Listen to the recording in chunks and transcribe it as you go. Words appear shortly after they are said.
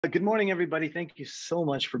Good morning, everybody. Thank you so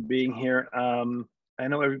much for being here. I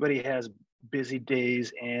know everybody has busy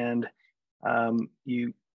days and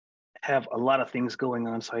you have a lot of things going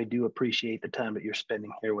on, so I do appreciate the time that you're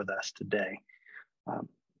spending here with us today. Let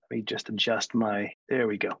me just adjust there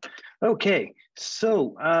we go. Okay,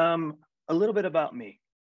 so a little bit about me.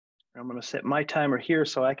 I'm going to set my timer here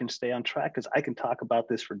so I can stay on track because I can talk about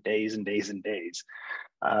this for days and days and days.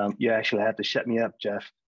 You actually have to shut me up,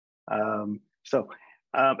 Jeff.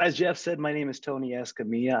 As Jeff said, my name is Tony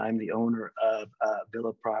Escamilla. I'm the owner of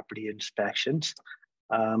Villa Property Inspections.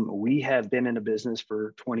 We have been in a business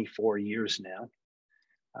for 24 years now.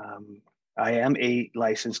 I am a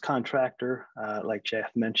licensed contractor, like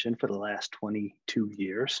Jeff mentioned, for the last 22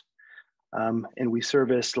 years. And we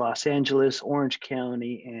service Los Angeles, Orange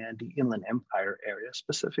County, and the Inland Empire area.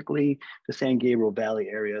 Specifically, the San Gabriel Valley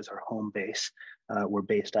area is our home base. We're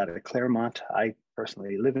based out of Claremont. I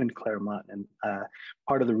personally live in Claremont, and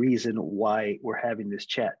part of the reason why we're having this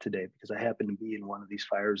chat today, because I happen to be in one of these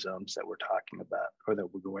fire zones that we're talking about, or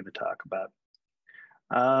that we're going to talk about.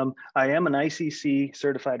 I am an ICC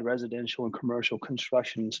certified residential and commercial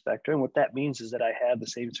construction inspector. And what that means is that I have the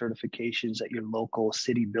same certifications that your local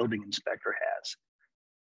city building inspector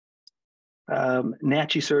has.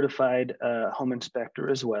 NACHI certified home inspector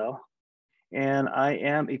as well. And I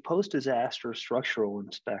am a post-disaster structural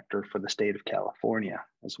inspector for the state of California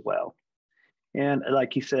as well. And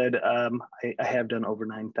like he said, I have done over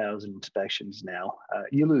 9,000 inspections now.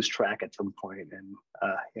 You lose track at some point, and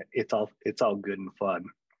it's all good and fun.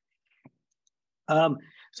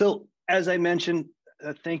 So as I mentioned,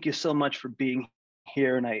 thank you so much for being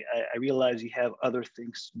here. And I realize you have other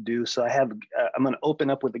things to do. So I'm going to open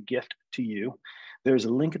up with a gift to you. There's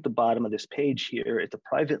a link at the bottom of this page here. It's a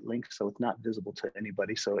private link, so it's not visible to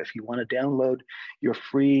anybody. So if you want to download your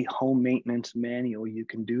free home maintenance manual, you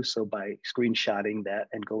can do so by screenshotting that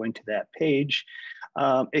and going to that page.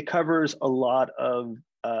 It covers a lot of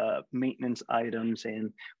maintenance items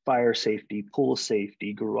and fire safety, pool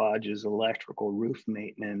safety, garages, electrical, roof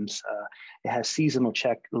maintenance. It has seasonal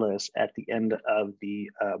checklists at the end of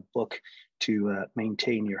the book to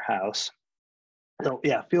maintain your house. So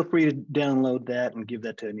yeah, feel free to download that and give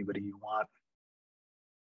that to anybody you want.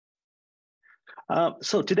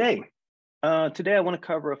 So today I want to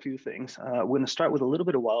cover a few things. We're going to start with a little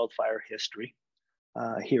bit of wildfire history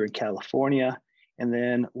here in California, and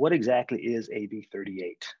then what exactly is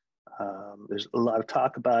AB-38? There's a lot of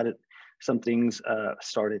talk about it. Some things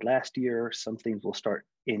started last year, some things will start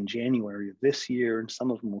in January of this year, and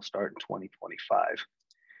some of them will start in 2025.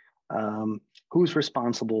 Who's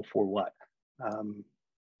responsible for what?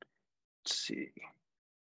 Let's see.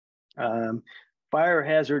 Fire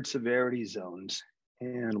hazard severity zones,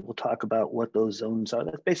 and we'll talk about what those zones are.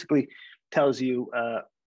 That basically tells you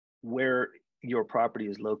where your property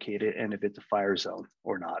is located and if it's a fire zone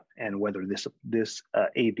or not, and whether this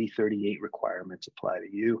AB-38 requirements apply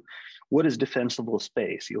to you. What is defensible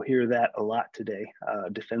space? You'll hear that a lot today,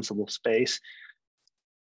 defensible space.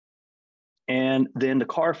 And then the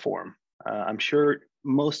CAR form. I'm sure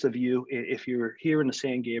most of you, if you're here in the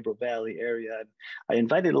San Gabriel Valley area, I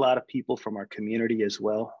invited a lot of people from our community as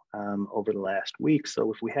well over the last week.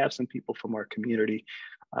 So if we have some people from our community,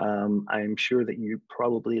 I'm sure that you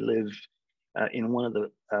probably live in one of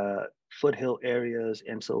the foothill areas.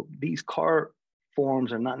 And so these CAR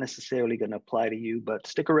forms are not necessarily going to apply to you, but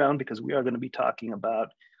stick around because we are going to be talking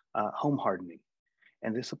about home hardening.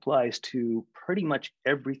 And this applies to pretty much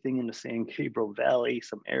everything in the San Gabriel Valley,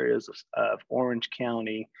 some areas of Orange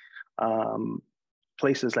County,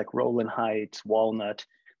 places like Rowland Heights, Walnut.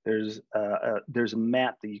 There's a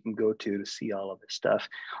map that you can go to see all of this stuff.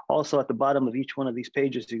 Also, at the bottom of each one of these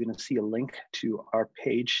pages, you're going to see a link to our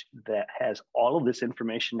page that has all of this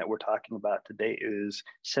information that we're talking about today is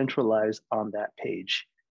centralized on that page.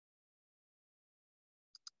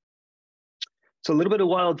 So a little bit of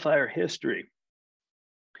wildfire history.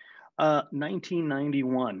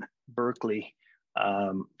 1991 Berkeley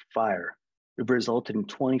fire. It resulted in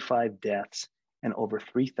 25 deaths and over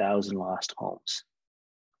 3,000 lost homes.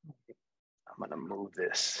 I'm going to move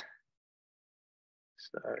this.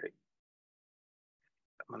 Sorry.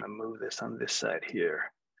 I'm going to move this on this side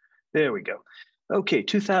here. There we go. Okay,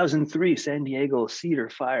 2003 San Diego Cedar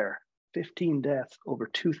fire. 15 deaths, over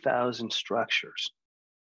 2,000 structures.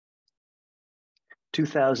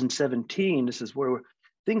 2017, this is where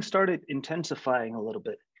things started intensifying a little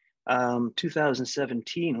bit.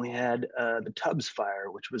 2017, we had the Tubbs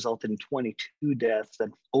fire, which resulted in 22 deaths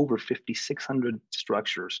and over 5,600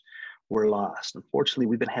 structures were lost. Unfortunately,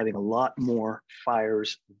 we've been having a lot more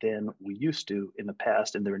fires than we used to in the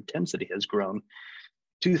past, and their intensity has grown.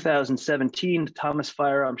 2017, the Thomas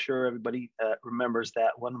Fire, I'm sure everybody remembers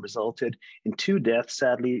that one, resulted in 2 deaths.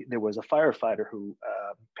 Sadly, there was a firefighter who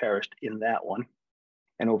perished in that one,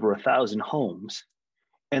 and over 1,000 homes.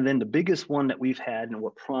 And then the biggest one that we've had and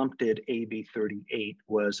what prompted AB-38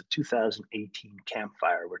 was a 2018 Camp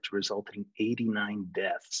Fire, which resulted in 89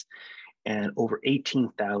 deaths and over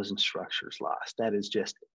 18,000 structures lost. That is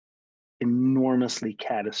just enormously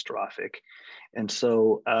catastrophic. And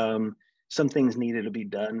so some things needed to be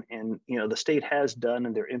done, and the state has done,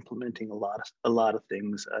 and they're implementing a lot of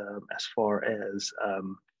things as far as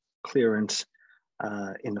clearance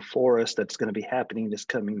in the forest that's going to be happening this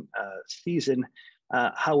coming season.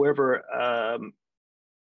 However,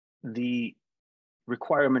 the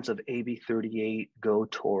requirements of AB-38 go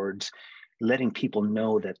towards letting people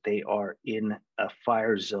know that they are in a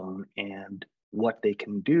fire zone and what they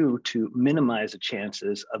can do to minimize the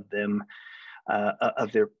chances of them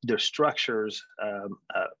of their structures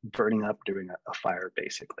burning up during a fire,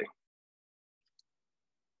 basically.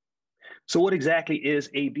 So what exactly is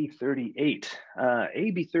AB-38?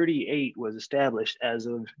 AB-38 was established as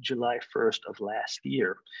of July 1st of last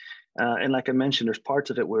year. And like I mentioned, there's parts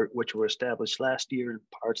of it which were established last year and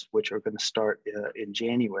parts which are going to start in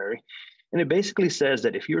January. And it basically says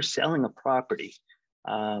that if you're selling a property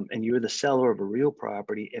and you're the seller of a real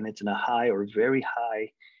property and it's in a high or very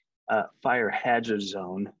high fire hazard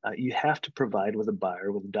zone, you have to provide with a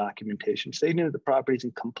buyer with documentation stating that the property is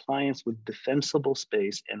in compliance with defensible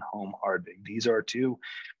space and home hardening. These are 2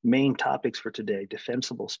 main topics for today: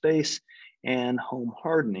 defensible space and home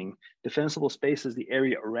hardening. Defensible space is the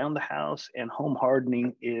area around the house, and home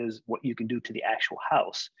hardening is what you can do to the actual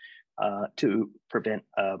house to prevent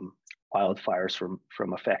wildfires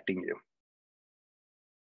from affecting you.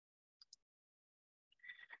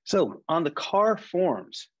 So on the CAR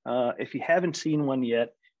forms, if you haven't seen one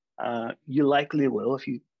yet, you likely will. If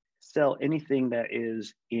you sell anything that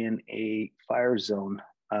is in a fire zone,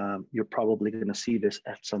 you're probably going to see this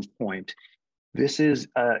at some point. This is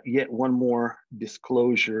yet one more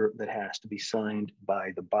disclosure that has to be signed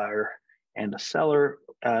by the buyer and the seller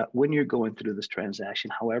when you're going through this transaction.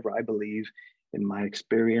 However, I believe, in my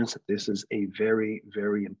experience, that this is a very,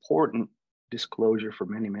 very important disclosure for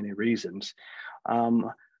many, many reasons.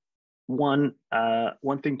 One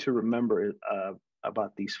thing to remember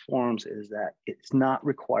about these forms is that it's not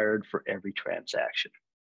required for every transaction.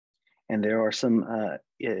 And there are some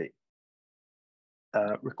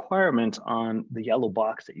requirements on the yellow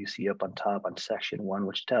box that you see up on top on section 1,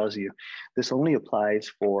 which tells you this only applies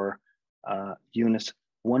for units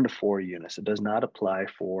 1 to 4 units. It does not apply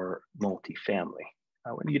for multifamily.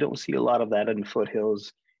 You don't see a lot of that in the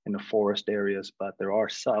foothills, in the forest areas, but there are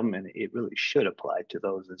some, and it really should apply to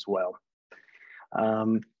those as well.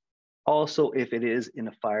 Also, if it is in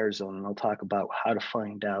a fire zone, and I'll talk about how to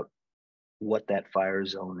find out what that fire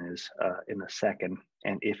zone is in a second,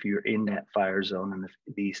 and if you're in that fire zone and if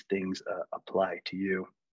these things apply to you.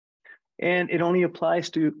 And it only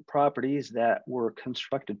applies to properties that were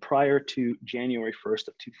constructed prior to January 1st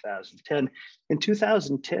of 2010. In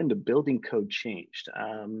 2010, the building code changed.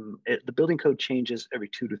 The building code changes every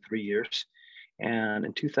 2 to 3 years. And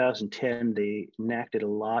in 2010, they enacted a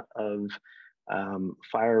lot of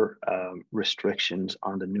fire restrictions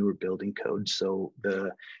on the newer building code. So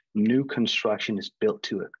the new construction is built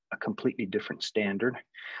to a completely different standard.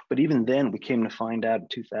 But even then, we came to find out in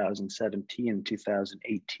 2017 and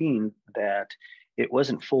 2018 that it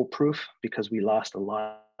wasn't foolproof, because we lost a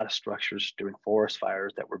lot of structures during forest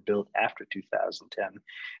fires that were built after 2010. And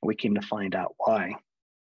we came to find out why.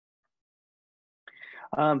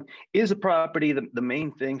 Is a property, the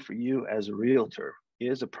main thing for you as a realtor,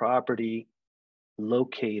 is a property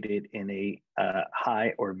located in a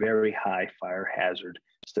high or very high fire hazard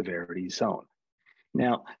severity zone?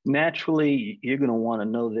 Now, naturally, you're going to want to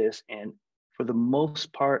know this, and for the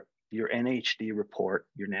most part, your NHD report,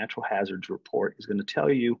 your natural hazards report, is going to tell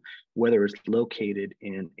you whether it's located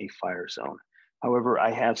in a fire zone. However,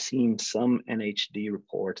 I have seen some NHD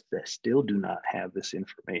reports that still do not have this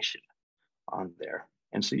information on there.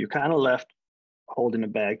 And so you're kind of left holding a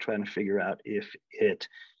bag trying to figure out if it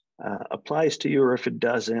applies to you or if it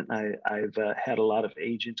doesn't. I've had a lot of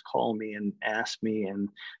agents call me and ask me, and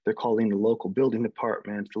they're calling the local building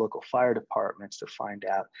departments, local fire departments to find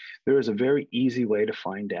out. There is a very easy way to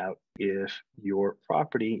find out if your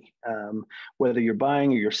property, whether you're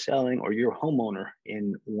buying or you're selling or you're a homeowner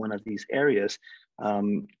in one of these areas,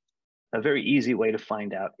 a very easy way to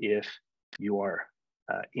find out if you are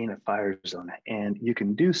in a fire zone. And you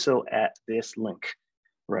can do so at this link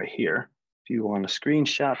right here. If you want to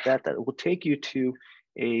screenshot that, that will take you to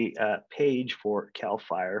a page for CAL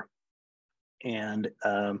FIRE. And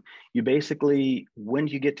you basically, when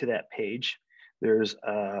you get to that page, there's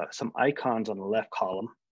some icons on the left column.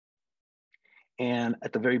 And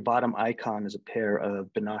at the very bottom icon is a pair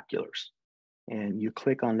of binoculars. And you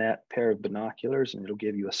click on that pair of binoculars and it'll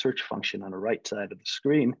give you a search function on the right side of the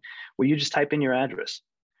screen where you just type in your address.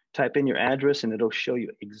 Type in your address and it'll show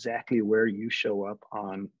you exactly where you show up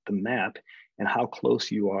on the map and how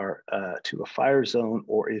close you are to a fire zone,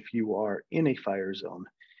 or if you are in a fire zone.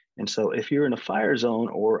 And so if you're in a fire zone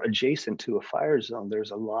or adjacent to a fire zone,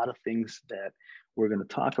 there's a lot of things that we're going to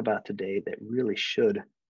talk about today that really should,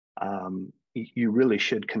 you really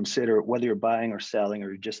should consider whether you're buying or selling or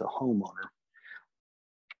you're just a homeowner.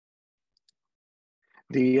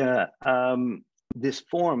 This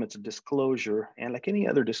form, it's a disclosure, and like any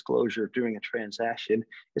other disclosure during a transaction,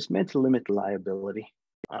 it's meant to limit liability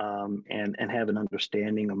and have an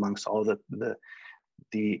understanding amongst all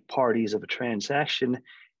the parties of a transaction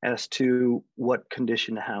as to what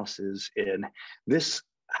condition the house is in. This,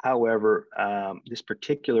 however, this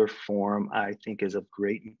particular form, I think, is of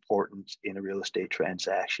great importance in a real estate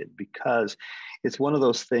transaction because it's one of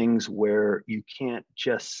those things where you can't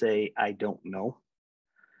just say, I don't know.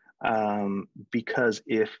 Because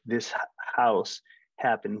if this house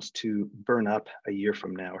happens to burn up a year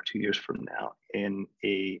from now or 2 years from now in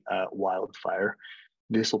a wildfire,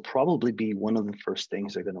 this will probably be one of the first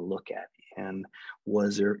things they're going to look at. And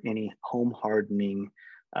was there any home hardening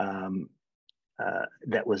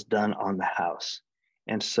that was done on the house?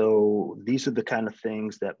 And so these are the kind of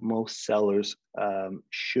things that most sellers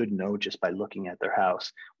should know just by looking at their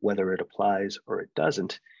house, whether it applies or it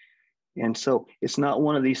doesn't. And so it's not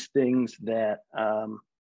one of these things that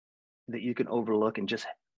that you can overlook and just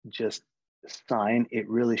sign. It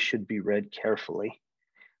really should be read carefully.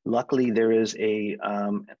 Luckily, there is a, I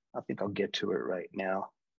think I'll get to it right now.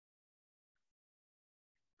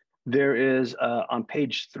 There is on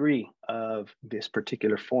page 3 of this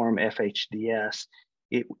particular form, FHDS,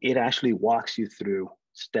 it actually walks you through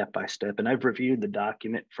step by step. And I've reviewed the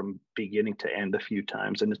document from beginning to end a few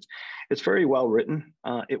times, and it's very well written.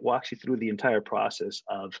 It walks you through the entire process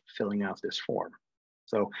of filling out this form.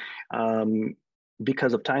 So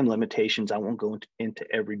because of time limitations, I won't go into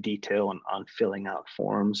every detail on filling out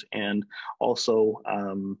forms. And also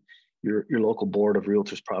your local board of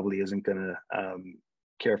realtors probably isn't going to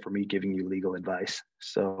care for me giving you legal advice.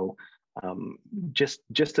 So just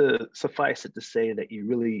to suffice it to say that you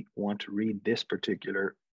really want to read this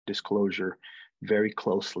particular disclosure very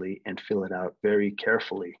closely and fill it out very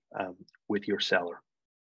carefully with your seller.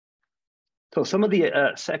 So some of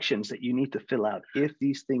the sections that you need to fill out, if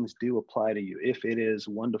these things do apply to you, if it is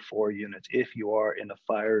 1 to 4 units, if you are in a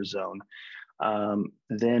fire zone,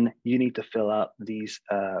 then you need to fill out these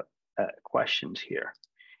questions here.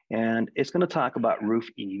 And it's going to talk about roof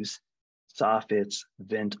eaves, soffits,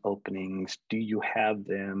 vent openings. Do you have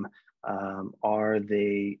them? Are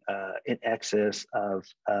they in excess of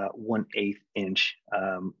 1/8 inch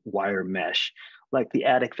wire mesh, like the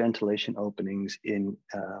attic ventilation openings in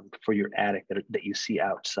for your attic that you see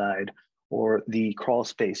outside, or the crawl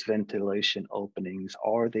space ventilation openings?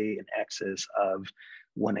 Are they in excess of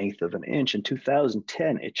 1/8 of an inch? In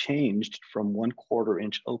 2010, it changed from 1/4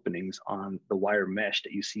 inch openings on the wire mesh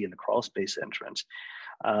that you see in the crawl space entrance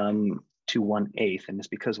to 1/8. And it's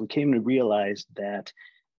because we came to realize that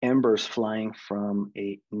embers flying from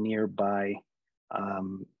a nearby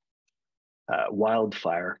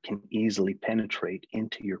wildfire can easily penetrate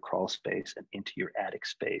into your crawl space and into your attic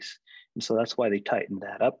space. And so that's why they tightened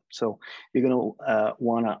that up. So you're going to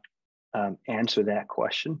want to answer that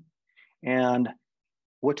question. And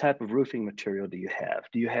what type of roofing material do you have?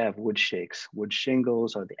 Do you have wood shakes, wood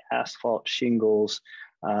shingles, or the asphalt shingles,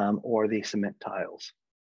 or the cement tiles?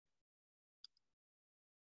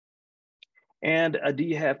 And do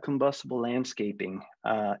you have combustible landscaping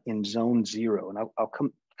in zone 0? And I'll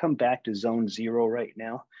come back to zone 0 right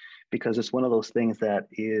now, because it's one of those things that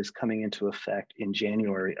is coming into effect in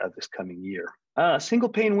January of this coming year. Single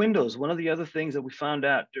pane windows. One of the other things that we found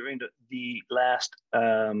out during the last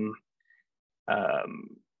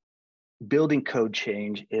building code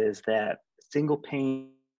change is that single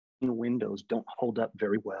pane windows don't hold up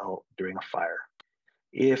very well during a fire.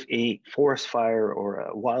 If a forest fire or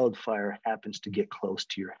a wildfire happens to get close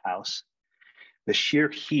to your house, the sheer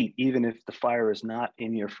heat, even if the fire is not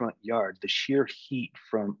in your front yard, the sheer heat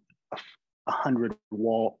from a 100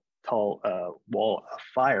 wall of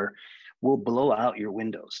fire will blow out your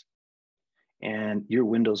windows, and your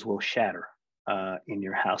windows will shatter in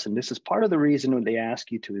your house. And this is part of the reason when they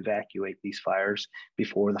ask you to evacuate these fires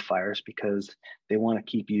before the fires, because they want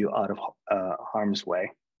to keep you out of harm's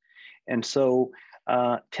way. And so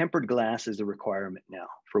Tempered glass is a requirement now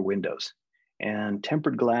for windows. And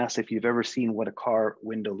tempered glass, if you've ever seen what a car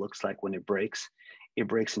window looks like when it breaks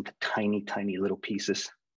into tiny, tiny little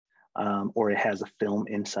pieces, or it has a film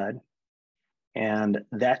inside. And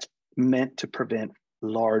that's meant to prevent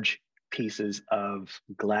large pieces of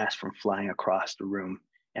glass from flying across the room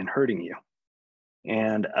and hurting you,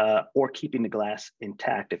 and or keeping the glass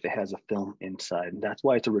intact if it has a film inside. And that's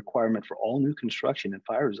why it's a requirement for all new construction in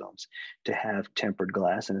fire zones to have tempered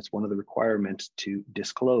glass, and it's one of the requirements to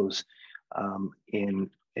disclose in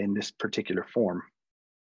this particular form.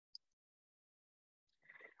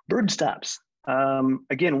 Bird stops.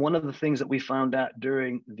 Again, one of the things that we found out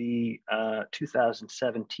during the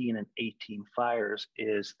 2017 and 18 fires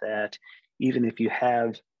is that even if you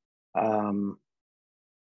have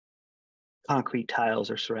concrete tiles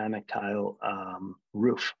or ceramic tile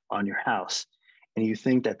roof on your house, and you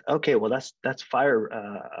think that, okay, well, that's fire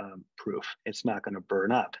proof, it's not going to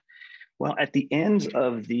burn up. Well, at the ends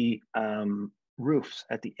of the roofs,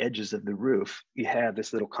 at the edges of the roof, you have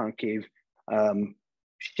this little concave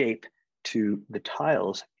shape to the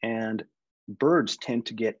tiles, and birds tend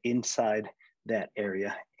to get inside that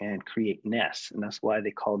area and create nests, and that's why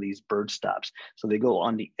they call these bird stops. So they go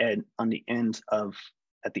on the ends of,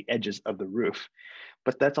 at the edges of the roof.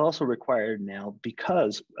 But that's also required now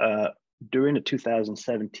because during the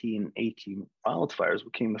 2017-18 wildfires,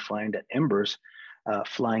 we came to find that embers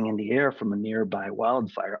flying in the air from a nearby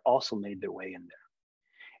wildfire also made their way in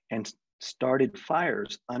there and started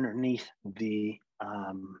fires underneath the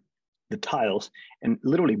tiles and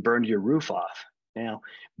literally burned your roof off. Now,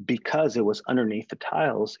 because it was underneath the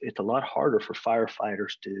tiles, it's a lot harder for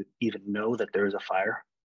firefighters to even know that there is a fire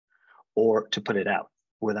or to put it out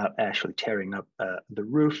without actually tearing up the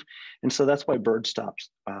roof. And so that's why bird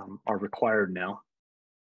stops are required now.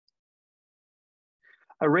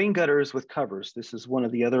 Rain gutters with covers. This is one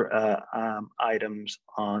of the other items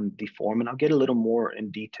on the form, and I'll get a little more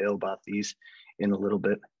in detail about these in a little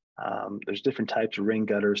bit. There's different types of rain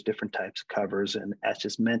gutters, different types of covers, and that's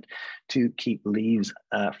just meant to keep leaves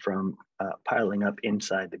from piling up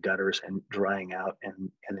inside the gutters and drying out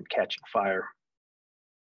and then catching fire.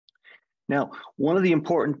 Now, one of the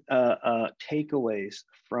important takeaways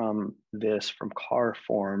from this, from CAR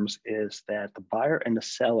forms, is that the buyer and the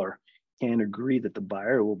seller can agree that the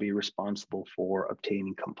buyer will be responsible for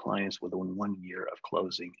obtaining compliance within 1 year of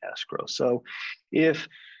closing escrow. So if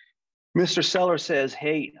Mr. Seller says,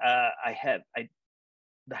 hey,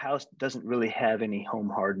 the house doesn't really have any home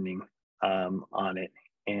hardening on it,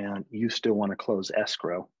 and you still want to close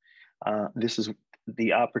escrow, this is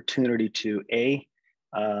the opportunity to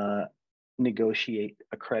negotiate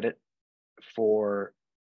a credit for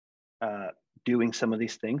doing some of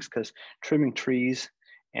these things, because trimming trees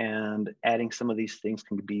and adding some of these things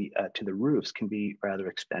can be to the roofs can be rather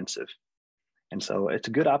expensive. And so it's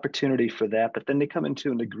a good opportunity for that. But then they come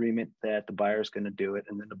into an agreement that the buyer is going to do it,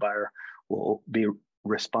 and then the buyer will be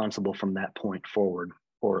responsible from that point forward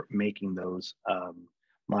for making those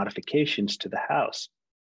modifications to the house.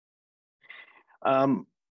 On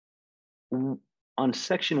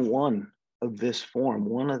section 1 of this form,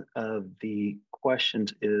 one of the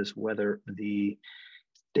questions is whether the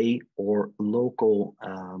state or local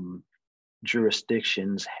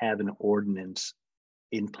jurisdictions have an ordinance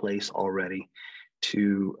in place already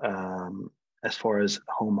to as far as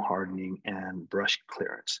home hardening and brush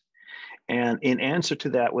clearance. And in answer to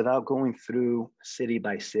that, without going through city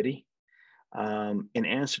by city, in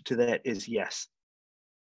answer to that is yes.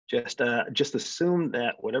 Just assume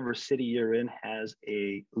that whatever city you're in has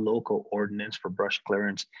a local ordinance for brush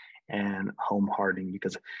clearance and home hardening,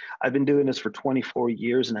 because I've been doing this for 24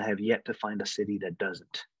 years and I have yet to find a city that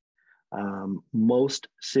doesn't. Most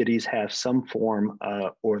cities have some form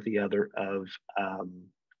or the other of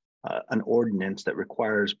an ordinance that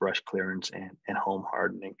requires brush clearance and home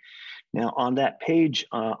hardening. Now, on that page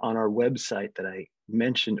on our website that I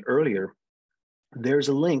mentioned earlier, there's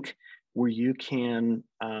a link where you can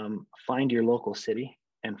find your local city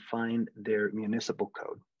and find their municipal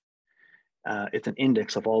code. It's an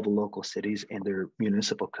index of all the local cities and their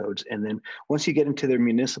municipal codes. And then once you get into their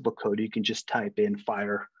municipal code, you can just type in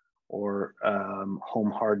fire or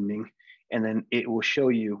home hardening, and then it will show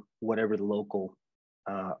you whatever the local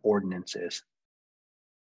ordinance is.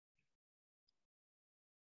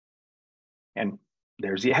 And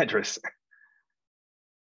there's the address.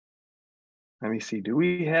 Let me see, do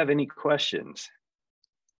we have any questions?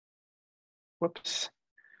 Whoops,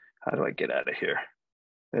 how do I get out of here?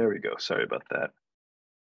 There we go, sorry about that.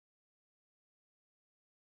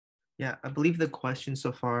 Yeah, I believe the question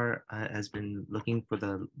so far has been looking for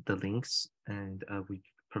the links, and we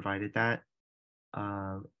provided that.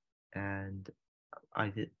 Um, and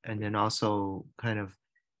and then also kind of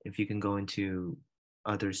if you can go into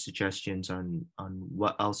other suggestions on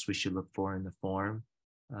what else we should look for in the form,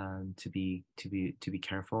 to be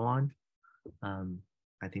careful on.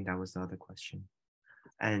 I think that was the other question.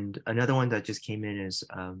 And another one that just came in is,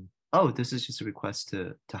 oh, this is just a request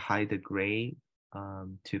to hide the gray,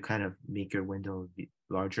 to kind of make your window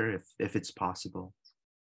larger if it's possible.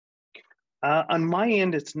 On my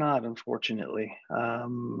end, it's not, unfortunately.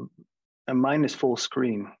 And mine is full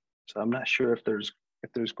screen, so I'm not sure if there's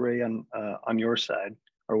gray on your side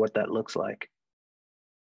or what that looks like.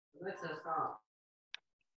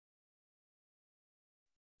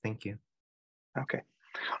 Thank you. Okay.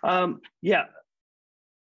 Yeah.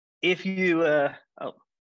 If you, oh,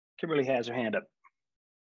 Kimberly has her hand up.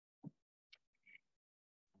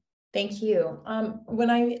 Thank you. When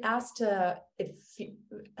I asked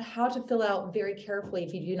how to fill out very carefully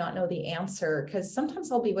if you do not know the answer, because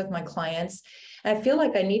sometimes I'll be with my clients and I feel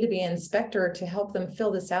like I need to be an inspector to help them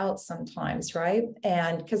fill this out sometimes, right?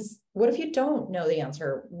 And because what if you don't know the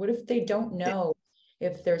answer? What if they don't know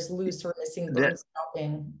if there's loose or missing bird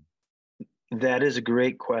stopping? That is a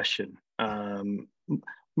great question.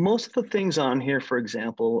 Most of the things on here, for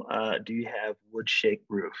example, do you have wood shake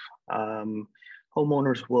roof?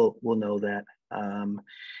 Homeowners will know that.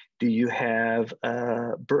 Do you have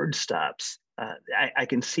bird stops? I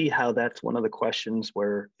can see how that's one of the questions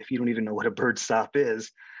where if you don't even know what a bird stop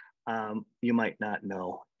is, you might not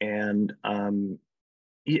know. And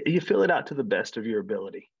you fill it out to the best of your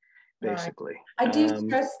ability, basically. Right. I do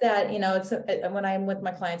stress that, it's when I'm with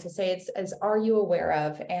my clients, I say it's are you aware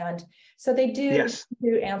of? And so they do, yes.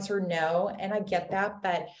 do answer no, and I get that.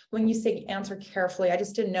 But when you say answer carefully, I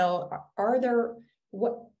just didn't know, are there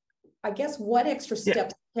what extra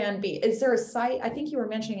steps can be? Is there a site? I think you were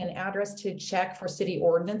mentioning an address to check for city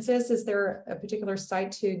ordinances. Is there a particular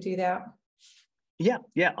site to do that? Yeah.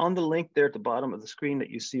 On the link there at the bottom of the screen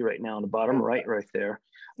that you see right now, on the bottom right there.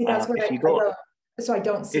 See, that's what if you go, so I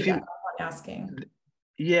don't see that. I'm not asking.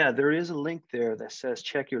 Yeah, there is a link there that says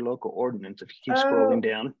check your local ordinance. If you keep scrolling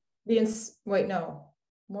down. Wait, no.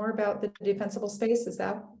 More about the defensible space, is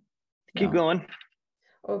that? Keep going.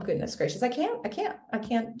 Oh, goodness gracious. I can't.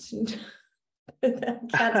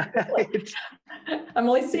 I'm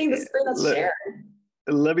only seeing the screen that's shared.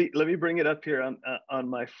 Let me bring it up here on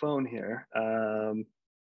my phone here.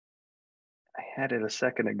 I had it a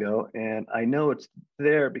second ago, and I know it's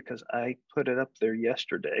there because I put it up there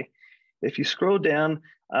yesterday. If you scroll down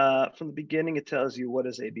from the beginning, it tells you what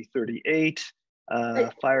is AB-38,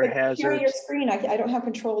 fire hazards. Sharing your screen, I don't have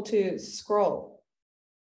control to scroll.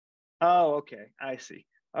 Oh, okay, I see.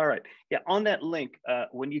 All right, yeah. On that link,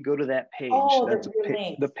 when you go to that page, that's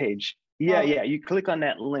the page. Yeah, you click on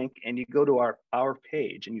that link and you go to our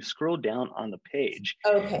page and you scroll down on the page.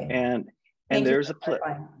 Okay. And there's a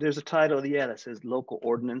title, that says local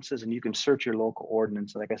ordinances, and you can search your local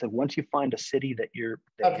ordinance. Like I said, once you find a city that you're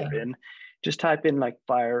in, just type in like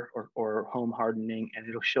fire or home hardening, and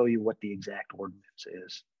it'll show you what the exact ordinance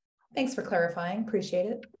is. Thanks for clarifying. Appreciate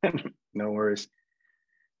it. No worries.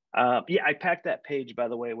 I packed that page, by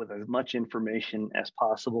the way, with as much information as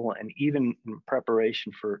possible. And even in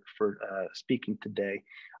preparation for speaking today,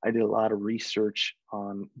 I did a lot of research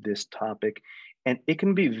on this topic. And it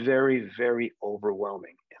can be very, very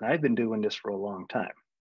overwhelming. And I've been doing this for a long time.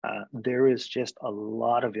 There is just a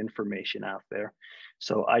lot of information out there.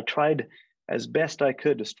 So I tried as best I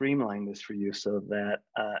could to streamline this for you so that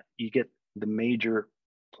you get the major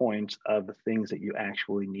points of the things that you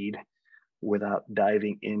actually need without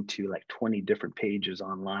diving into like 20 different pages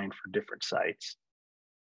online for different sites.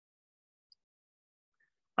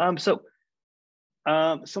 Some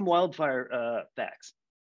wildfire facts.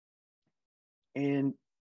 In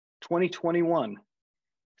 2021,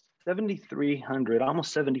 7,300,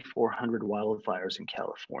 almost 7,400 wildfires in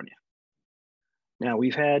California. Now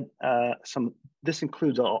we've had this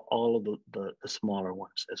includes all of the smaller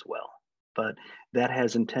ones as well, but that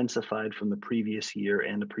has intensified from the previous year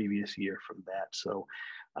and the previous year from that. So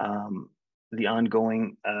the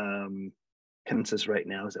ongoing consensus right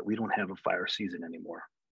now is that we don't have a fire season anymore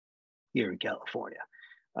here in California.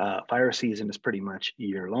 Fire season is pretty much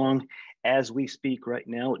year long. As we speak right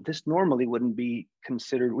now, this normally wouldn't be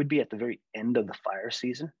considered, would be at the very end of the fire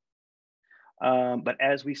season. But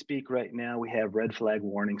as we speak right now, we have red flag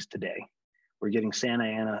warnings today. We're getting Santa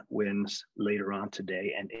Ana winds later on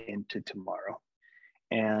today and into tomorrow.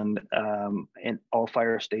 And all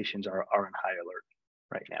fire stations are on high alert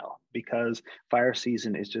right now because fire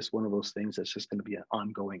season is just one of those things that's just going to be an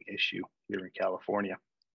ongoing issue here in California.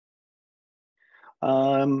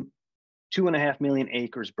 2.5 million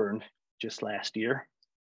acres burned just last year.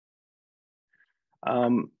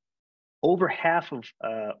 Over half of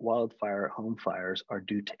wildfire home fires are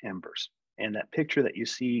due to embers. And that picture that you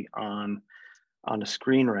see on the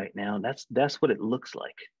screen right now, that's what it looks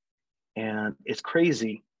like. And it's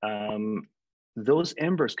crazy. Those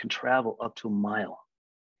embers can travel up to a mile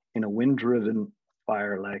in a wind-driven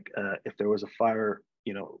fire. Like if there was a fire,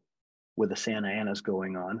 you know, with the Santa Anas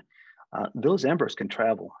going on, those embers can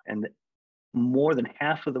travel. And more than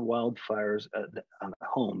half of the wildfires on the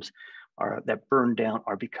homes that burn down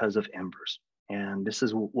are because of embers. And this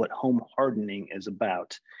is what home hardening is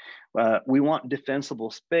about. We want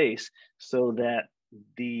defensible space so that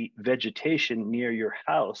the vegetation near your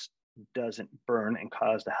house doesn't burn and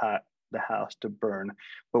cause the house to burn.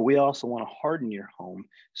 But we also want to harden your home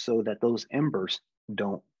so that those embers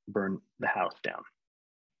don't burn the house down.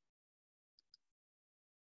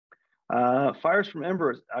 Fires from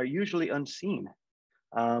embers are usually unseen,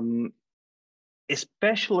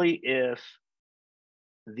 especially if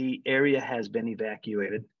the area has been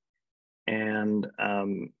evacuated. And,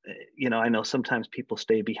 you know, I know sometimes people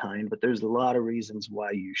stay behind, but there's a lot of reasons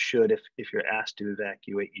why you should. If you're asked to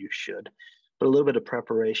evacuate, you should. But a little bit of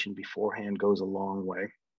preparation beforehand goes a long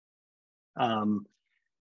way.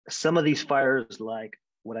 Some of these fires, like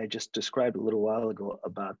what I just described a little while ago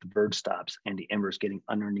about the bird stops and the embers getting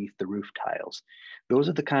underneath the roof tiles, those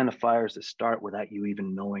are the kind of fires that start without you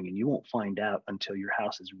even knowing, and you won't find out until your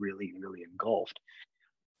house is really, really engulfed.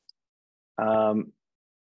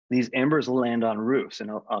 These embers will land on roofs,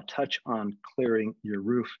 and I'll touch on clearing your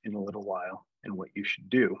roof in a little while and what you should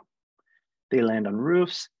do. They land on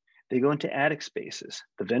roofs, they go into attic spaces.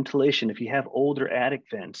 The ventilation, if you have older attic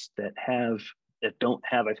vents that don't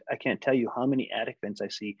have, I can't tell you how many attic vents I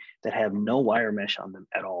see that have no wire mesh on them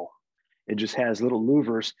at all. It just has little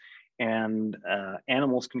louvers, and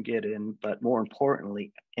animals can get in, but more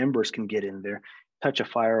importantly, embers can get in there, touch a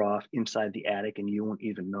fire off inside the attic, and you won't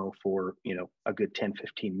even know for, you know, a good 10,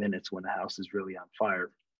 15 minutes when the house is really on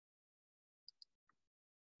fire.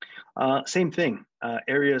 Same thing,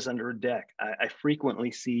 areas under a deck. I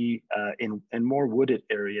frequently see in more wooded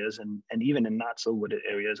areas and even in not so wooded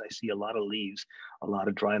areas, I see a lot of leaves, a lot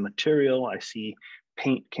of dry material. I see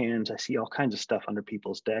paint cans. I see all kinds of stuff under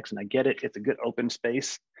people's decks, and I get it. It's a good open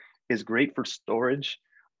space. It's great for storage,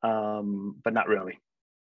 but not really.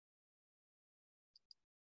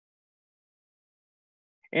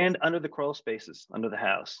 And under the crawl spaces under the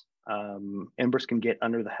house. Embers can get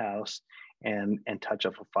under the house and touch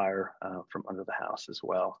up a fire from under the house as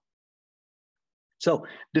well. So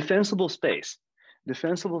defensible space.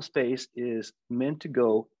 Defensible space is meant to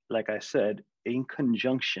go, like I said, in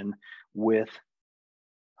conjunction with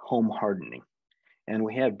home hardening. And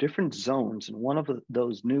we have different zones, and one of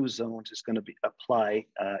those new zones is going to apply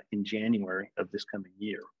in January of this coming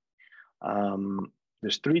year.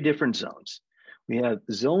 There's 3 different zones. We have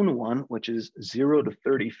zone 1, which is 0 to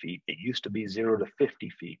 30 feet. It used to be 0 to 50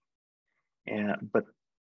 feet. But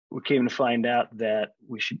we came to find out that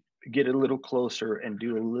we should get a little closer and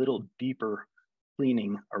do a little deeper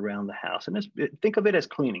cleaning around the house. And think of it as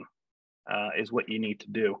cleaning is what you need to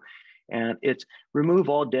do. And it's remove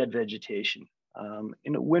all dead vegetation.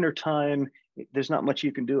 In the wintertime, there's not much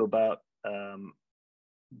you can do about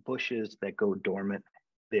bushes that go dormant.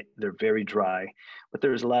 They're very dry, but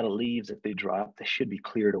there's a lot of leaves that they drop. They should be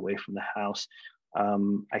cleared away from the house.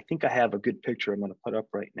 I think I have a good picture I'm going to put up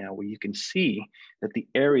right now where you can see that the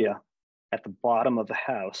area at the bottom of the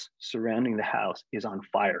house surrounding the house is on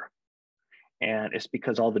fire. And it's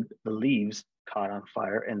because all the leaves caught on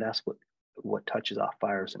fire, and that's what touches off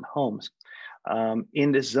fires in homes.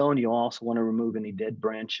 In this zone, you also want to remove any dead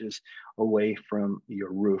branches away from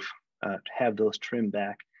your roof, have those trimmed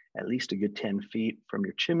back at least a good 10 feet from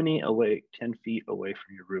your chimney away, 10 feet away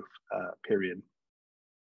from your roof, period.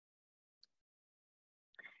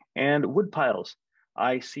 And wood piles.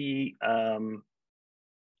 I see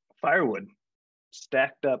firewood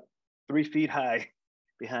stacked up 3 feet high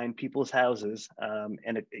behind people's houses.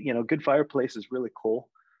 And you know, good fireplace is really cool.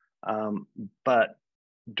 But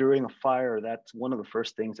during a fire, that's one of the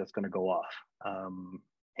first things that's going to go off.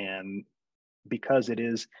 And because it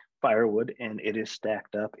is firewood and it is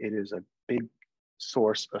stacked up, it is a big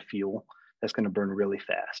source of fuel that's going to burn really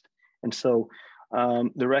fast. And so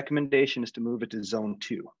the recommendation is to move it to zone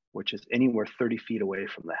 2, which is anywhere 30 feet away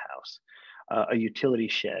from the house. A utility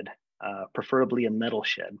shed, preferably a metal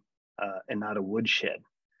shed and not a wood shed,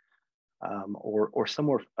 or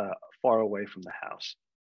somewhere far away from the house.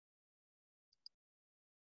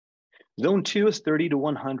 Zone 2 is 30 to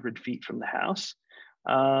 100 feet from the house.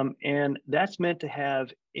 And that's meant to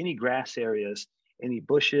have any grass areas, any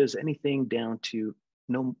bushes, anything down to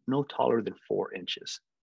no taller than 4 inches.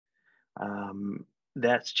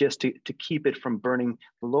 That's just to keep it from burning.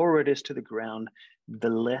 The lower it is to the ground, the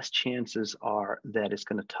less chances are that it's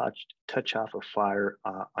going to touch off a fire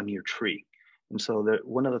on your tree. And so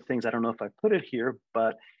one of the things, I don't know if I put it here,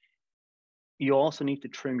 but you also need to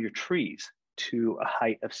trim your trees to a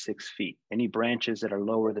height of 6 feet. Any branches that are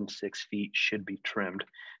lower than 6 feet should be trimmed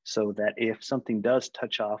so that if something does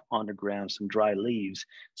touch off on the ground, some dry leaves,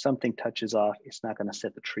 something touches off, it's not going to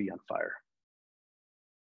set the tree on fire.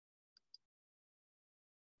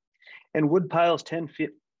 And wood piles, 10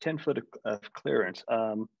 foot of clearance.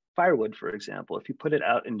 Firewood, for example, if you put it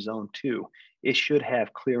out in zone 2, it should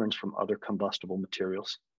have clearance from other combustible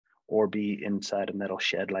materials or be inside a metal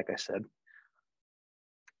shed, like I said.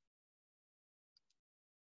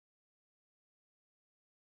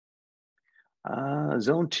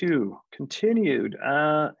 Zone 2, continued.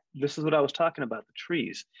 This is what I was talking about, the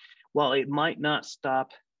trees. While it might not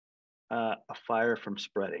stop a fire from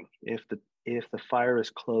spreading, if the fire is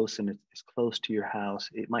close and it's close to your house,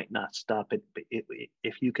 it might not stop it, but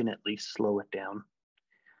if you can at least slow it down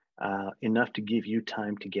enough to give you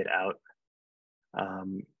time to get out,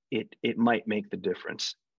 it might make the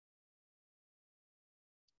difference.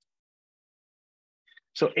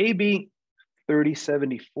 So AB-38,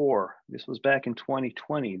 this was back in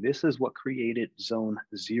 2020. This is what created Zone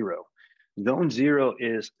 0. Zone 0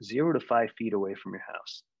 is 0 to 5 feet away from your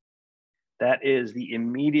house. That is the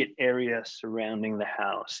immediate area surrounding the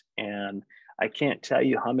house. And I can't tell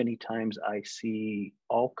you how many times I see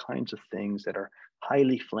all kinds of things that are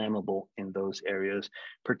highly flammable in those areas,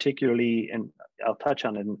 particularly, and I'll touch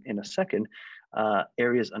on it in a second,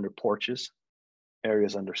 areas under porches,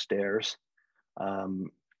 areas under stairs,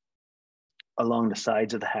 along the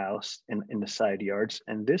sides of the house and in the side yards.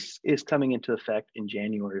 And this is coming into effect in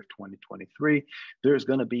January of 2023. There's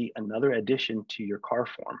going to be another addition to your car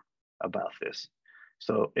form about this.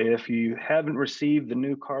 So if you haven't received the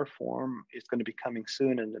new car form, it's going to be coming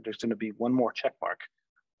soon, and there's going to be one more check mark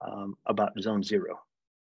about Zone 0.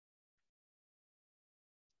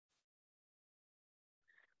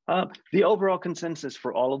 The overall consensus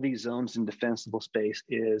for all of these zones in defensible space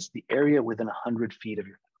is the area within 100 feet of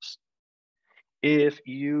your house. If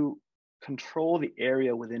you control the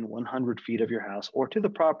area within 100 feet of your house or to the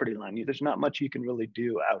property line, there's not much you can really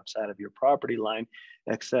do outside of your property line,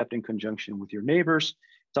 except in conjunction with your neighbors.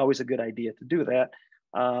 It's always a good idea to do that.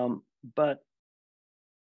 But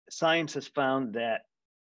science has found that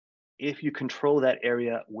if you control that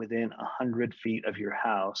area within 100 feet of your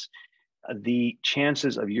house, the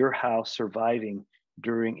chances of your house surviving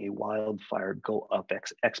during a wildfire go up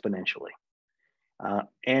exponentially.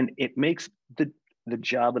 And it makes the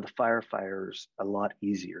job of the firefighters a lot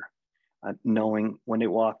easier, knowing when they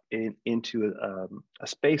walk into a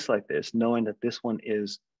space like this, knowing that this one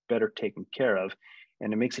is better taken care of,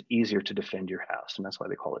 and it makes it easier to defend your house. And that's why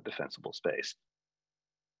they call it defensible space.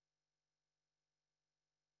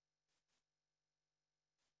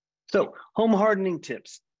 So home hardening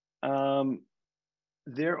tips.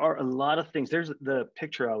 There are a lot of things. There's the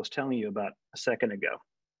picture I was telling you about a second ago.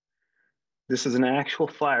 This is an actual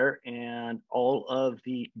fire, and all of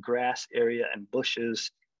the grass area and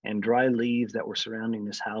bushes and dry leaves that were surrounding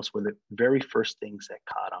this house were the very first things that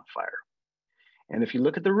caught on fire. And if you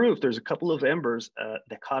look at the roof, there's a couple of embers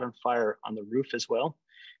that caught on fire on the roof as well,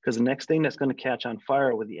 because the next thing that's going to catch on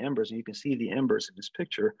fire with the embers, and you can see the embers in this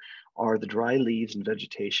picture, are the dry leaves and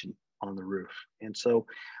vegetation on the roof. And so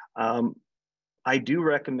I do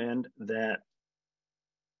recommend that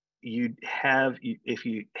if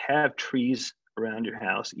you have trees around your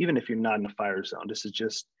house, even if you're not in a fire zone, this is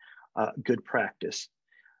just good practice.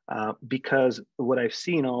 Because what I've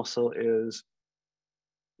seen also is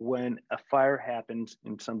when a fire happens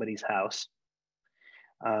in somebody's house,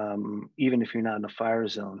 even if you're not in a fire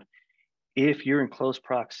zone, if you're in close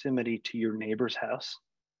proximity to your neighbor's house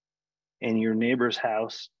and your neighbor's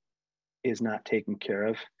house is not taken care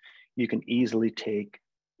of, you can easily take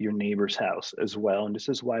your neighbor's house as well. And this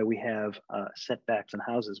is why we have setbacks in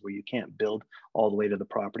houses where you can't build all the way to the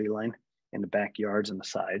property line in the backyards and the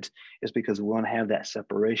sides, is because we want to have that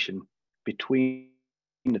separation between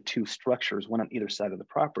the two structures, one on either side of the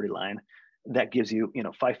property line. That gives you,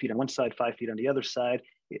 5 feet on one side, 5 feet on the other side.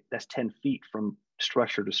 That's 10 feet from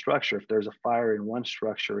structure to structure. If there's a fire in one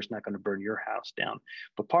structure, it's not going to burn your house down.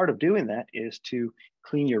 But part of doing that is to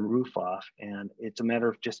clean your roof off. And it's a matter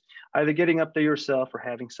of just either getting up there yourself or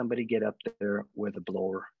having somebody get up there with a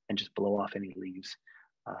blower and just blow off any leaves.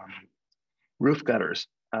 Roof gutters.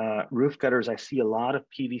 I see a lot of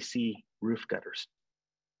PVC roof gutters.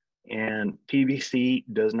 and PVC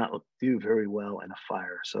does not do very well in a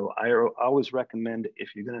fire. So I always recommend,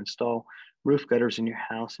 if you're going to install roof gutters in your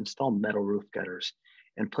house, install metal roof gutters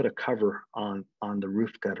and put a cover on the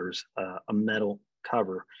roof gutters, a metal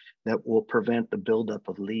cover that will prevent the buildup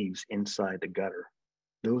of leaves inside the gutter.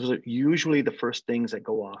 Those are usually the first things that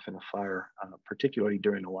go off in a fire, particularly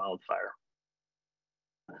during a wildfire.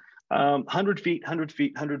 100 feet, 100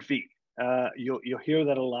 feet, 100 feet. You'll hear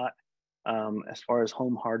that a lot as far as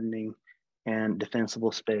home hardening and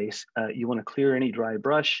defensible space. You want to clear any dry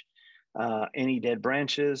brush, any dead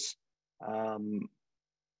branches,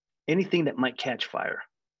 anything that might catch fire.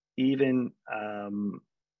 Even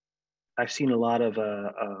I've seen a lot of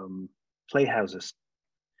playhouses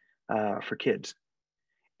for kids.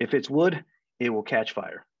 If it's wood, it will catch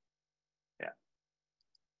fire. Yeah.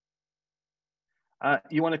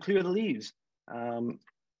 You want to clear the leaves.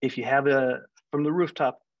 If you have from the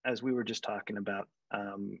rooftop, as we were just talking about,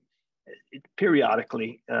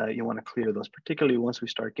 periodically, you want to clear those, particularly once we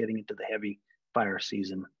start getting into the heavy fire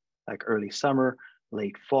season, like early summer,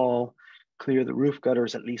 late fall. Clear the roof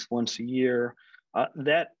gutters at least once a year.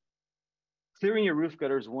 Clearing your roof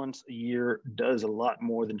gutters once a year does a lot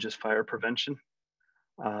more than just fire prevention.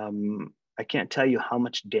 I can't tell you how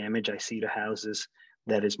much damage I see to houses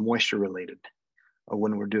that is moisture related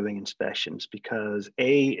when we're doing inspections, because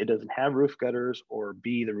A, it doesn't have roof gutters, or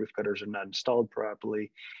B, the roof gutters are not installed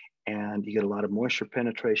properly, and you get a lot of moisture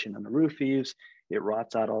penetration on the roof eaves. It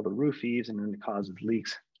rots out all the roof eaves, and then it causes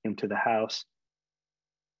leaks into the house.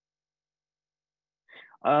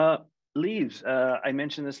 Leaves, I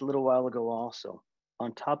mentioned this a little while ago also.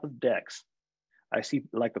 On top of decks, I see,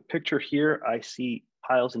 like the picture here, I see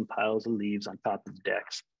piles and piles of leaves on top of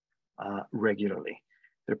decks regularly.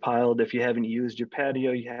 They're piled. If you haven't used your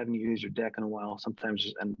patio, you haven't used your deck in a while,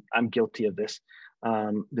 sometimes, and I'm guilty of this,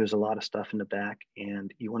 there's a lot of stuff in the back,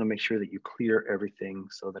 and you want to make sure that you clear everything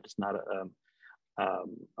so that it's not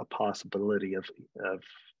a possibility of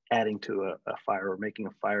adding to a fire or making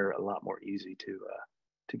a fire a lot more easy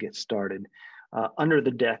to get started. Under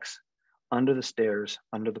the decks, under the stairs,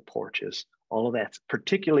 under the porches, all of that,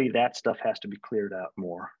 particularly that stuff, has to be cleared out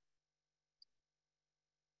more.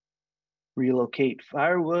 Relocate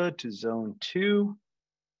firewood to zone 2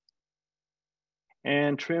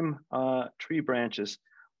 and trim tree branches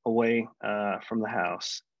away from the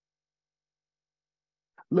house.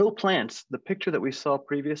 Low plants, the picture that we saw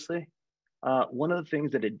previously, one of the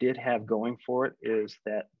things that it did have going for it is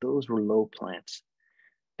that those were low plants.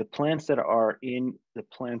 The plants that are in the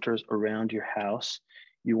planters around your house,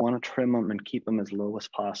 you want to trim them and keep them as low as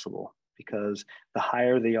possible, because the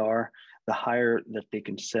higher they are, the higher that they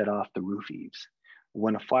can set off the roof eaves.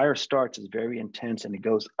 When a fire starts, it's very intense and it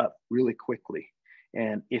goes up really quickly.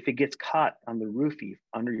 And if it gets caught on the roof eave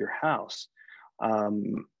under your house,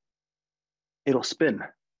 it'll spin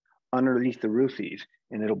underneath the roof eave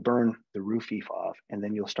and it'll burn the roof eave off, and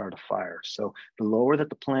then you'll start a fire. So the lower that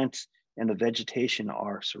the plants and the vegetation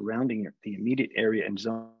are surrounding the immediate area in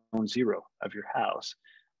zone 0 of your house,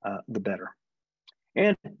 the better.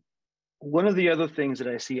 And one of the other things that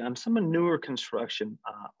I see on some newer construction,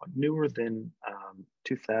 newer than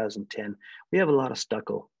 2010, we have a lot of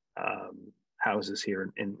stucco houses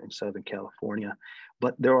here in Southern California,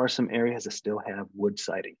 but there are some areas that still have wood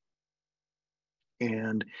siding.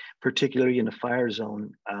 And particularly in the fire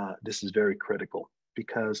zone, this is very critical,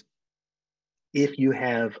 because if you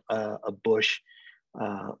have a bush,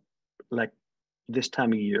 like this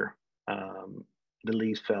time of year, the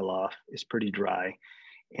leaves fell off, it's pretty dry.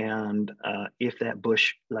 And if that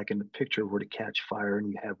bush, like in the picture, were to catch fire and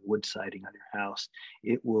you have wood siding on your house,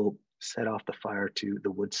 it will set off the fire to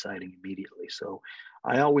the wood siding immediately. So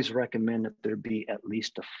I always recommend that there be at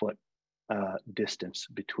least a foot distance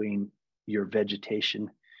between your vegetation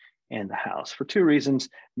and the house, for 2 reasons.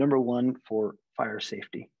 Number 1, for fire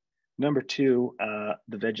safety. Number 2,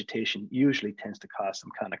 the vegetation usually tends to cause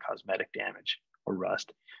some kind of cosmetic damage or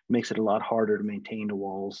rust. Makes it a lot harder to maintain the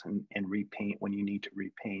walls and repaint when you need to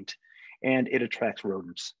repaint, and it attracts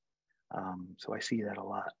rodents. So I see that a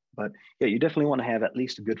lot. But yeah, you definitely want to have at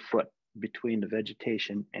least a good foot between the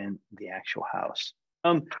vegetation and the actual house.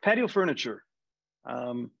 Patio furniture.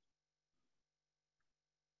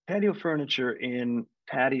 Patio furniture in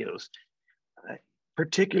patios,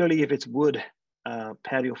 particularly if it's wood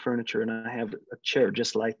patio furniture, and I have a chair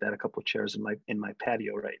just like that, a couple of chairs in my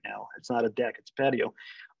patio right now. It's not a deck, it's patio.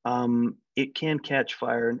 It can catch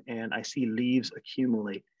fire, and I see leaves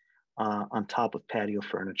accumulate on top of patio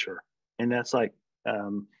furniture, and that's like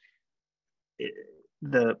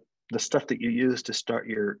the stuff that you use to start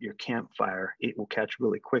your campfire. It will catch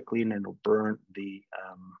really quickly, and it'll burn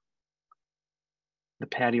the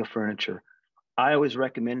patio furniture. I always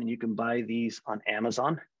recommend, and you can buy these on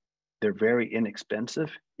Amazon. They're very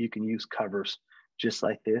inexpensive. You can use covers just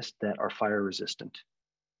like this that are fire resistant.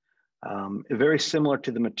 Very similar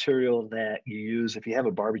to the material that you use if you have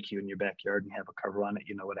a barbecue in your backyard and you have a cover on it,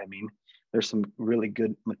 you know what I mean? There's some really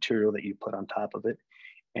good material that you put on top of it,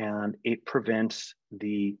 and it prevents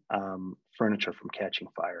the furniture from catching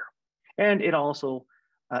fire. And it also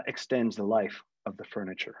extends the life of the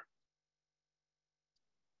furniture.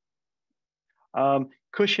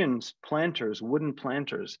 Cushions, planters, wooden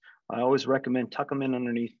planters. I always recommend tuck them in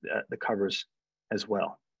underneath the covers as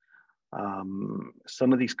well.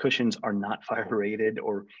 Some of these cushions are not fire rated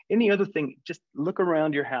or any other thing. Just look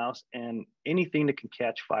around your house and anything that can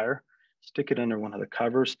catch fire, stick it under one of the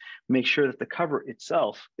covers. Make sure that the cover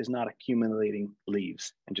itself is not accumulating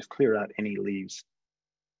leaves, and just clear out any leaves.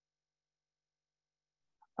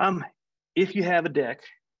 If you have a deck,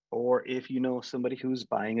 or if you know somebody who's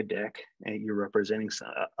buying a deck and you're representing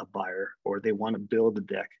a buyer, or they want to build a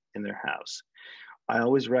deck in their house, I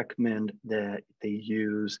always recommend that they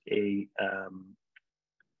use a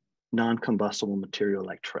non-combustible material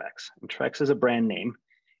like Trex. And Trex is a brand name.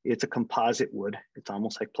 It's a composite wood. It's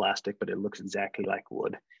almost like plastic, but it looks exactly like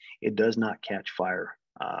wood. It does not catch fire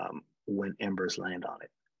when embers land on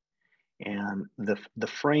it. And the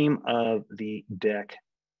frame of the deck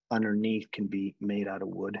underneath can be made out of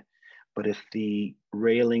wood. But if the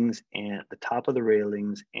railings and the top of the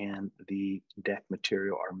railings and the deck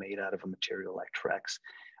material are made out of a material like Trex,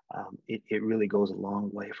 it really goes a long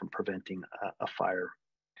way from preventing a fire.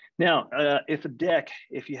 Now,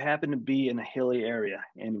 if you happen to be in a hilly area,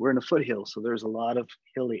 and we're in a foothill, so there's a lot of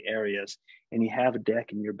hilly areas, and you have a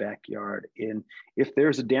deck in your backyard, and if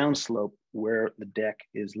there's a downslope where the deck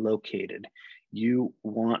is located, you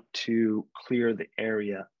want to clear the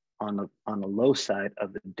area on the low side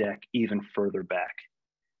of the deck even further back,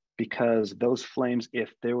 because those flames,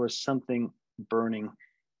 if there was something burning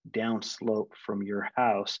downslope from your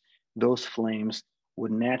house, those flames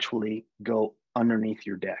would naturally go underneath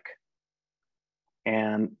your deck.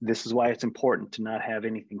 And this is why it's important to not have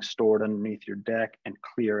anything stored underneath your deck and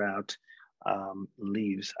clear out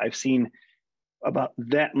leaves. I've seen about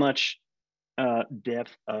that much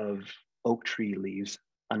depth of oak tree leaves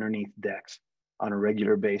underneath decks on a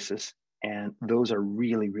regular basis. And those are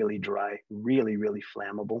really, really dry, really, really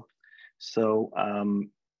flammable. So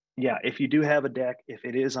yeah, if you do have a deck, if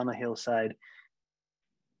it is on a hillside,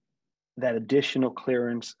 that additional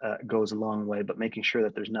clearance goes a long way, but making sure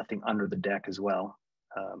that there's nothing under the deck as well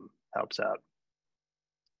helps out.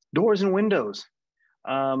 Doors and windows.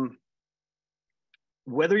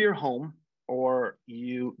 Whether you're home or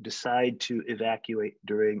you decide to evacuate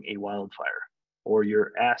during a wildfire, or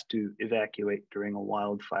you're asked to evacuate during a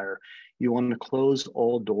wildfire, you want to close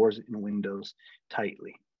all doors and windows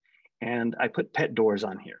tightly. And I put pet doors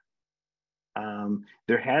on here.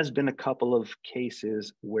 There has been a couple of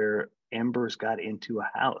cases where embers got into a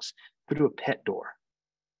house through a pet door.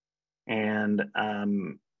 And,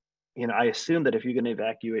 you know, I assume that if you're going to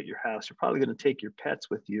evacuate your house, you're probably going to take your pets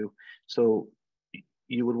with you. So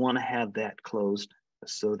you would want to have that closed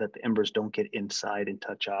so that the embers don't get inside and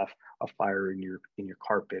touch off a fire in your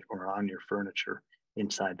carpet or on your furniture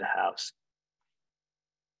inside the house.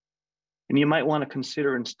 And you might want to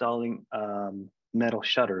consider installing metal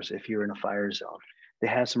shutters if you're in a fire zone. They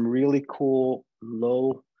have some really cool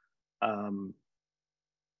low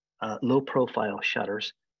profile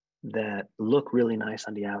shutters that look really nice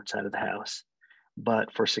on the outside of the house,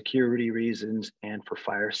 but for security reasons and for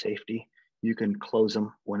fire safety, you can close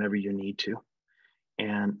them whenever you need to.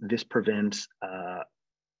 And this prevents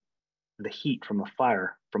the heat from a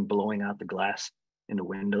fire from blowing out the glass in the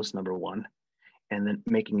windows, number one, and then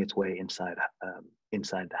making its way inside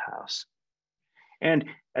the house. And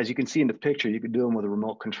as you can see in the picture, you can do them with a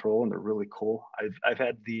remote control, and they're really cool. I've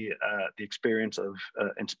had the experience of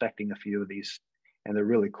inspecting a few of these, and they're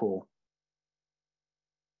really cool.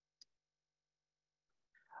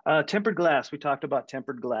 Tempered glass. We talked about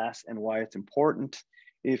tempered glass and why it's important.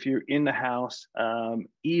 If you're in the house,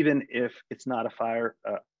 even if it's not a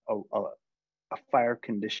fire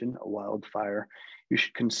condition, a wildfire, you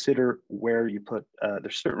should consider where you put.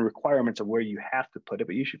 There's certain requirements of where you have to put it,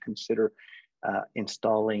 but you should consider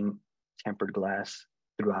installing tempered glass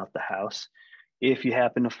throughout the house. If you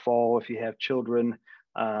happen to fall, if you have children,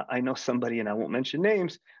 I know somebody, and I won't mention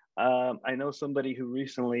names, I know somebody who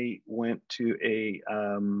recently went to a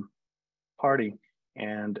party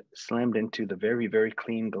and slammed into the very, very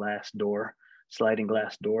clean glass door, sliding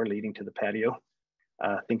glass door leading to the patio,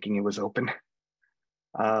 thinking it was open.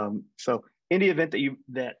 So in the event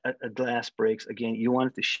that a glass breaks, again, you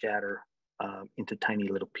want it to shatter into tiny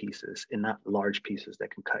little pieces and not large pieces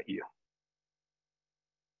that can cut you.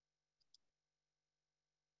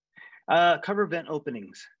 Cover vent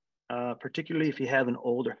openings, particularly if you have an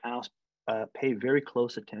older house, pay very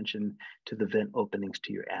close attention to the vent openings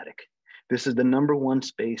to your attic. This is the #1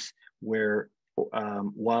 space where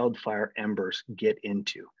wildfire embers get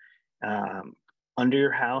into, under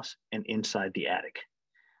your house and inside the attic.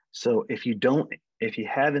 So if you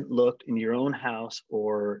haven't looked in your own house,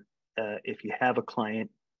 or if you have a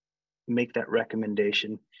client, make that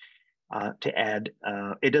recommendation to add,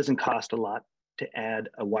 it doesn't cost a lot to add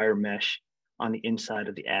a wire mesh on the inside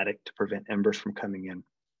of the attic to prevent embers from coming in.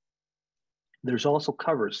 There's also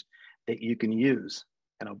covers that you can use,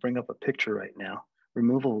 and I'll bring up a picture right now,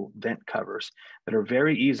 removable vent covers that are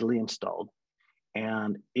very easily installed.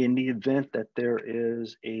 And in the event that there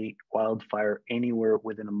is a wildfire anywhere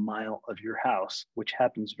within a mile of your house, which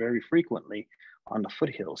happens very frequently on the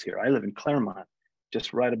foothills here. I live in Claremont,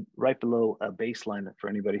 just right below a baseline for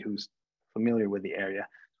anybody who's familiar with the area.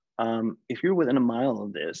 If you're within a mile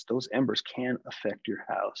of this, those embers can affect your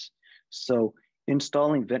house. So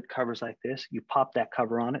installing vent covers like this, you pop that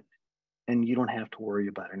cover on it and you don't have to worry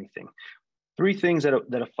about anything. 3 things that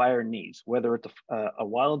a fire needs, whether it's a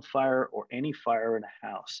wildfire or any fire in a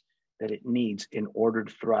house, that it needs in order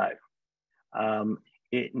to thrive.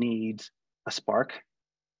 It needs a spark,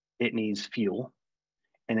 it needs fuel,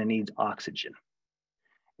 and it needs oxygen.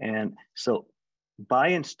 And so by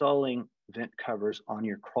installing vent covers on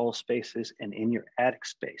your crawl spaces and in your attic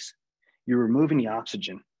space, you're removing the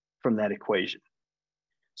oxygen from that equation,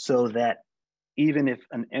 so that even if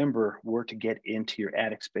an ember were to get into your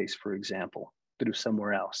attic space, for example, through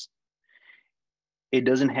somewhere else, it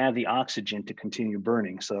doesn't have the oxygen to continue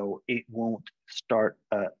burning, so it won't start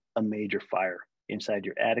a major fire inside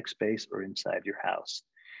your attic space or inside your house.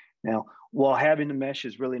 Now, while having the mesh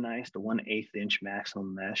is really nice, the 1/8 inch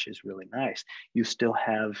maximum mesh is really nice, you still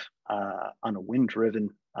have, on a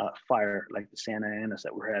wind-driven fire like the Santa Anas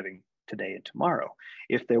that we're having today and tomorrow,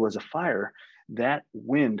 if there was a fire, that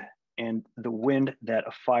wind and the wind that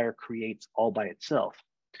a fire creates all by itself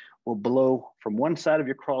will blow from one side of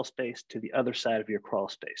your crawl space to the other side of your crawl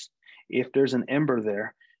space. If there's an ember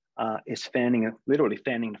there, it's literally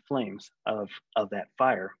fanning the flames of that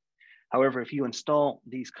fire. However, if you install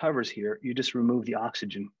these covers here, you just remove the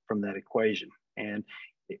oxygen from that equation, and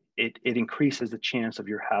it increases the chance of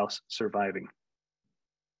your house surviving.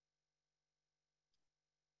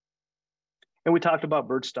 And we talked about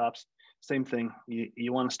bird stops. Same thing.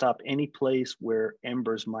 You want to stop any place where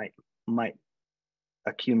embers might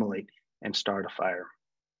accumulate and start a fire.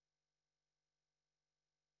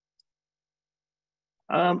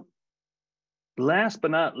 Last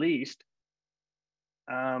but not least,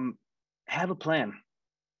 have a plan.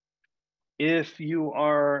 If you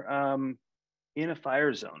are in a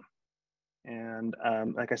fire zone, and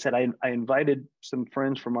like I said, I invited some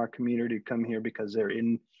friends from our community to come here because they're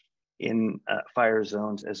in fire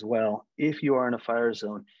zones as well. If you are in a fire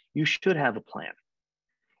zone, you should have a plan,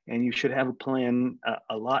 and you should have a plan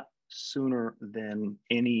a lot sooner than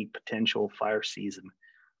any potential fire season.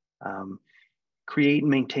 Create and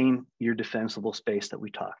maintain your defensible space that we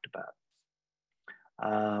talked about.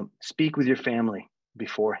 Speak with your family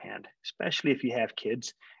beforehand, especially if you have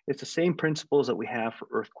kids. It's the same principles that we have for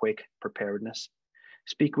earthquake preparedness.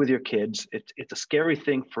 Speak with your kids. It's a scary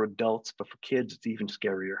thing for adults, but for kids, it's even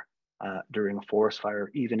scarier during a forest fire,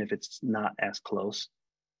 even if it's not as close.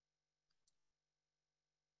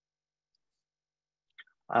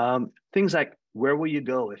 Things like, where will you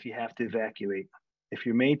go if you have to evacuate? If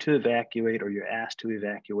you're made to evacuate or you're asked to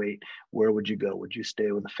evacuate, where would you go? Would you stay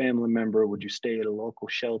with a family member? Would you stay at a local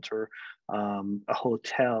shelter, a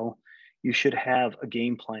hotel? You should have a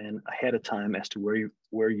game plan ahead of time as to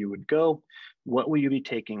where you would go. What will you be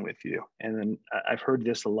taking with you? And then I've heard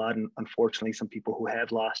this a lot, and unfortunately, some people who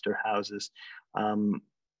have lost their houses,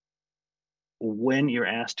 when you're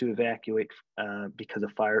asked to evacuate because a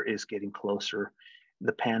fire is getting closer,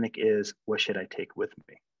 the panic is, what should I take with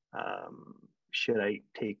me? Should I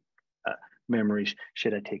take memories?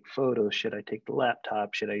 Should I take photos? Should I take the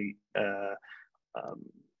laptop? Should I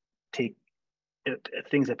take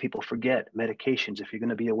things that people forget, medications? If you're going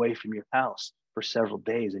to be away from your house for several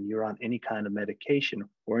days and you're on any kind of medication,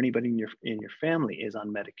 or anybody in your family is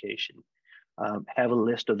on medication, have a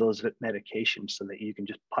list of those medications so that you can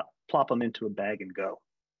just plop them into a bag and go.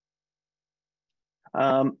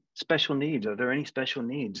 Special needs. Are there any special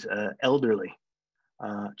needs? Elderly,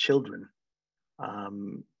 children.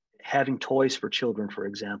 Having toys for children, for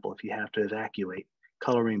example, if you have to evacuate,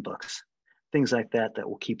 coloring books, things like that that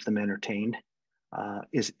will keep them entertained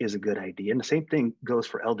is a good idea. And the same thing goes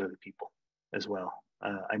for elderly people. as well.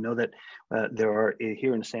 I know that there are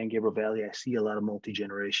here in the San Gabriel Valley, I see a lot of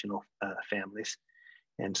multi-generational families.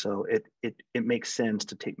 And so it makes sense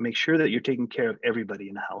to make sure that you're taking care of everybody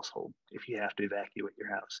in the household if you have to evacuate your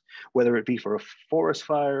house, whether it be for a forest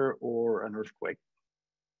fire or an earthquake.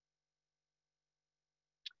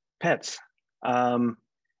 Pets.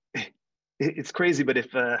 It's crazy, but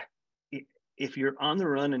if you're on the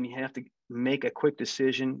run and you have to make a quick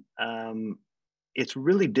decision, it's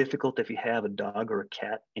really difficult if you have a dog or a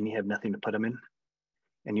cat and you have nothing to put them in,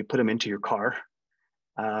 and you put them into your car.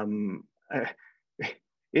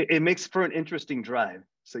 It makes for an interesting drive.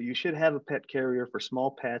 So you should have a pet carrier for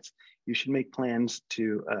small pets. You should make plans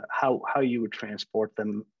to how you would transport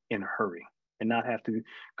them in a hurry and not have to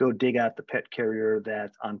go dig out the pet carrier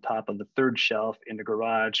that's on top of the third shelf in the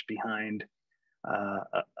garage behind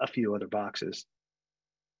a few other boxes.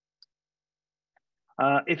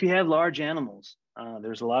 If you have large animals,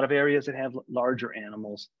 there's a lot of areas that have larger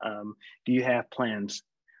animals. Do you have plans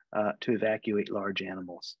to evacuate large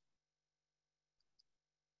animals?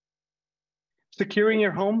 Securing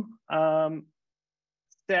your home.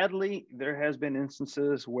 Sadly, there has been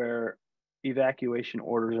instances where evacuation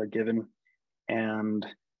orders are given and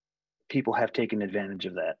people have taken advantage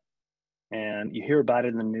of that. And you hear about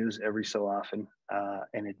it in the news every so often,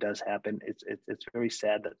 and it does happen. It's very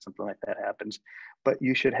sad that something like that happens, but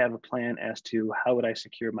you should have a plan as to how would I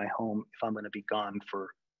secure my home if I'm going to be gone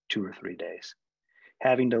for 2 or 3 days.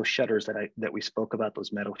 Having those shutters that we spoke about,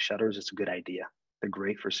 those metal shutters, it's a good idea. They're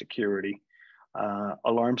great for security.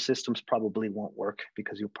 Alarm systems probably won't work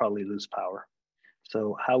because you'll probably lose power.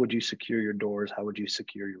 So how would you secure your doors? How would you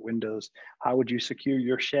secure your windows? How would you secure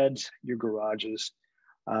your sheds, your garages,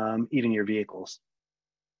 even your vehicles?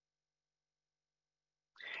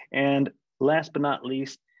 And last but not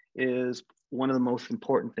least is one of the most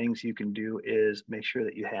important things you can do is make sure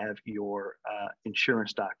that you have your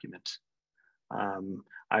insurance documents.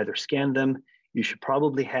 Either scan them. You should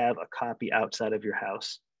probably have a copy outside of your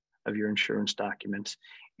house of your insurance documents,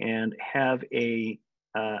 and have a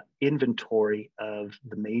inventory of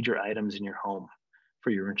the major items in your home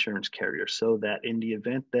for your insurance carrier, so that in the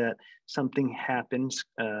event that something happens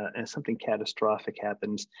and something catastrophic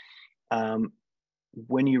happens,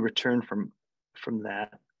 when you return from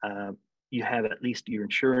that, you have at least your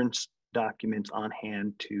insurance documents on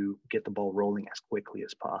hand to get the ball rolling as quickly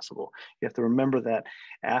as possible. You have to remember that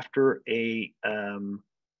after an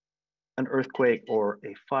earthquake or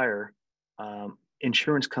a fire,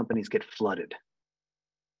 insurance companies get flooded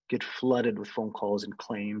with phone calls and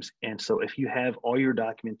claims. And so if you have all your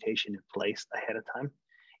documentation in place ahead of time,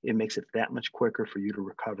 it makes it that much quicker for you to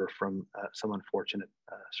recover from some unfortunate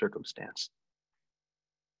circumstance.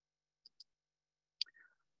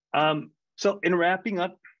 So in wrapping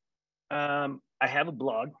up, I have a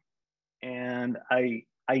blog, and I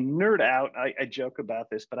nerd out. I joke about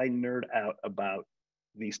this, but I nerd out about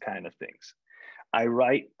these kind of things. I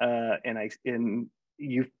write, and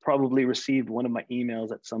you've probably received one of my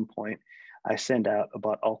emails at some point. I send out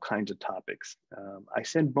about all kinds of topics. I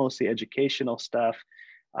send mostly educational stuff,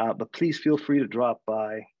 but please feel free to drop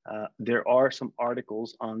by. There are some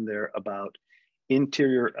articles on there about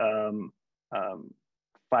interior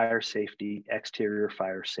fire safety, exterior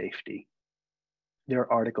fire safety. There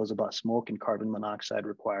are articles about smoke and carbon monoxide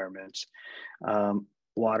requirements,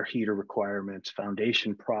 water heater requirements,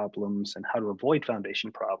 foundation problems, and how to avoid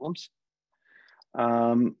foundation problems,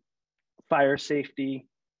 fire safety,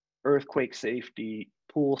 earthquake safety,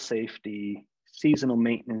 pool safety, seasonal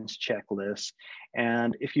maintenance checklists.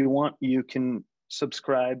 And if you want, you can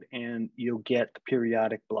subscribe and you'll get the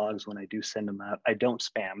periodic blogs when I do send them out. I don't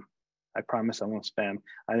spam. I promise I won't spam.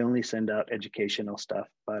 I only send out educational stuff.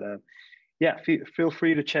 But yeah, feel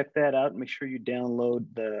free to check that out. Make sure you download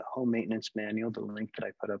the home maintenance manual, the link that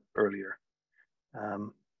I put up earlier.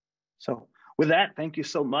 So with that, thank you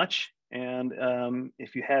so much. And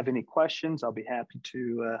if you have any questions, I'll be happy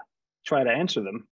to try to answer them.